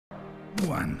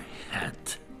One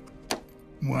hat,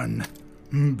 one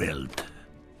belt,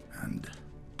 and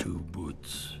 2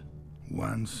 boots.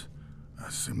 One's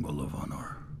a symbol of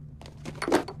honor.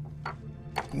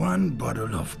 1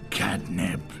 bottle of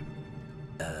catnip.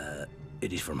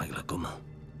 It is for my glaucoma.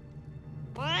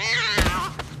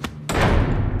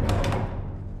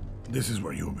 This is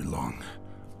where you belong,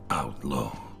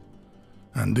 outlaw.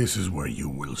 And this is where you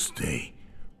will stay.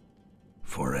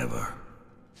 Forever.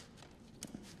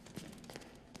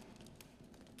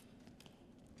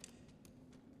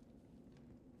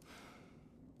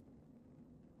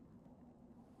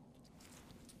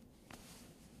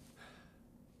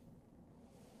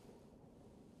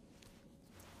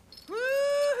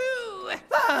 Woohoo!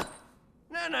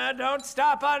 No, don't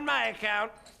stop on my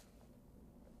account.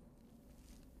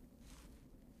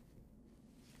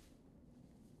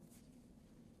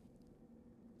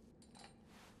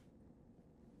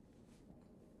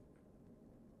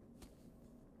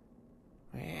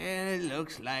 Well, it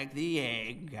looks like the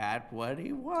egg got what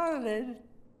he wanted.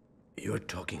 You're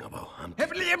talking about Humpty.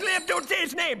 Blip, don't say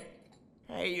his name!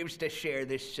 I used to share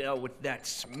this cell with that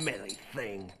smelly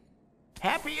thing.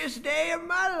 Happiest day of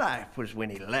my life was when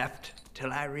he left,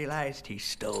 till I realized he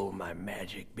stole my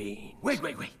magic beans. Wait.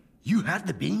 You had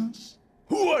the beans?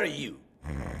 Who are you?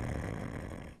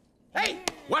 Hey!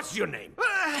 What's your name?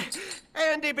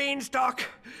 Andy Beanstalk.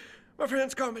 My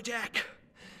friends call me Jack.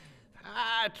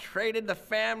 I traded the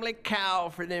family cow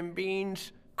for them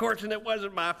beans. Of course, and it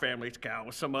wasn't my family's cow. It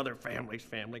was some other family's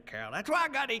family cow. That's why I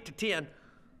got 8 to 10.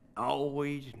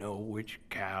 Always know which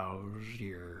cow's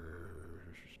yours.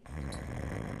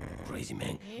 Crazy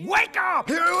man. Wake up!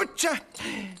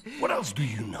 What else do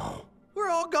you know? We're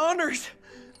all goners.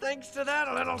 Thanks to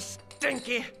that little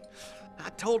stinky. I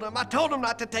told him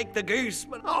not to take the goose,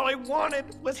 but all he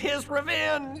wanted was his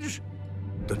revenge.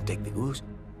 Don't take the goose?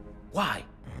 Why?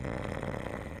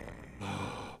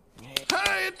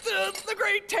 Hey, it's the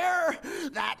Great Terror.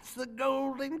 That's the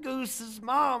golden goose's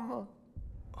mama.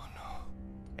 Oh, no.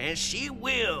 And she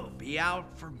will be out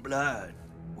for blood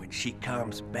when she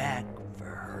comes back for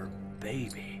her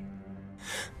baby.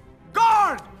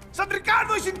 Guard! San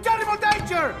Ricardo is in terrible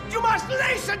danger! You must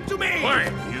listen to me!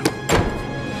 Quiet, you.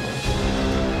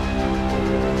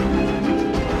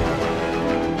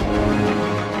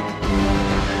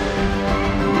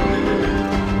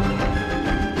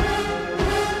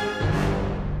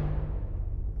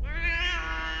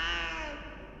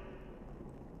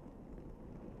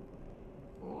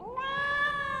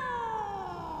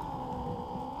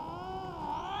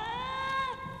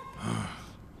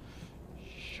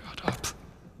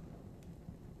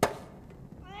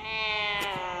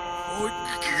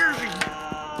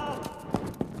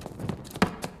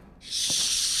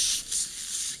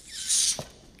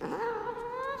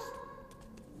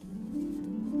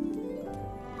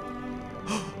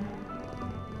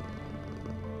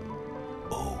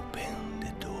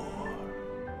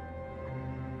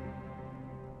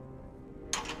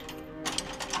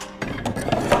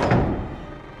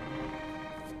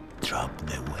 Drop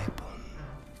the weapon.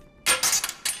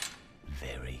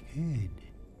 Very good.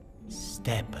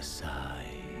 Step aside.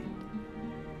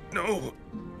 No!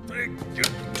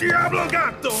 Diablo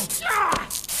Gato!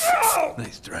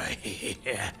 Nice try.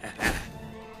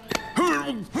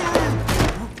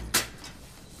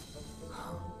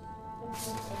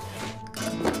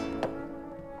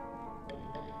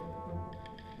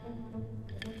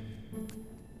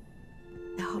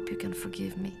 I hope you can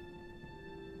forgive me.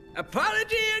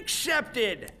 Apology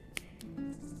accepted.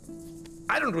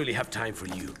 I don't really have time for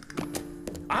you.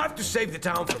 I have to save the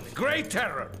town from the Great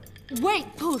Terror.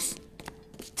 Wait, Puss!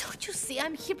 Don't you see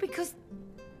I'm here because...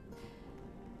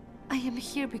 I am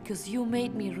here because you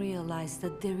made me realize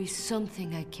that there is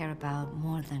something I care about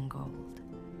more than gold.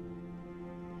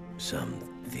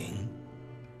 Something?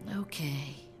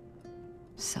 Okay.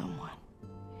 Someone.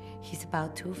 He's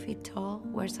about 2 feet tall,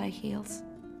 wears high heels.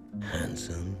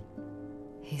 Handsome.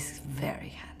 He's very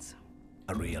handsome.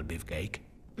 A real beefcake?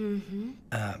 Mm-hmm.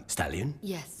 Stallion?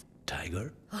 Yes.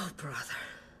 Tiger? Oh, brother.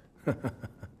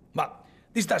 But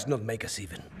this does not make us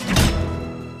even.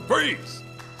 Freeze!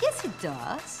 Yes, it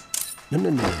does. No.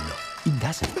 It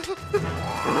doesn't.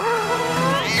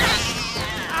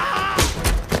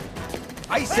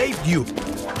 I saved you.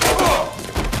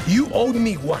 You owed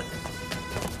me one.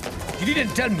 You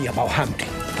didn't tell me about Humpty.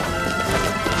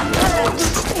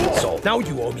 So now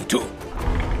you owe me 2.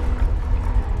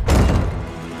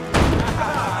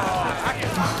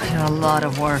 You're a lot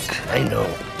of work. I know,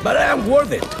 but I am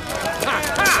worth it.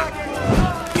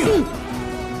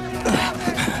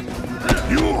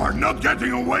 You are not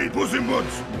getting away, Puss in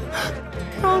Boots!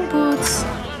 Wrong boots.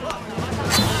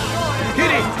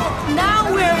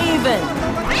 even.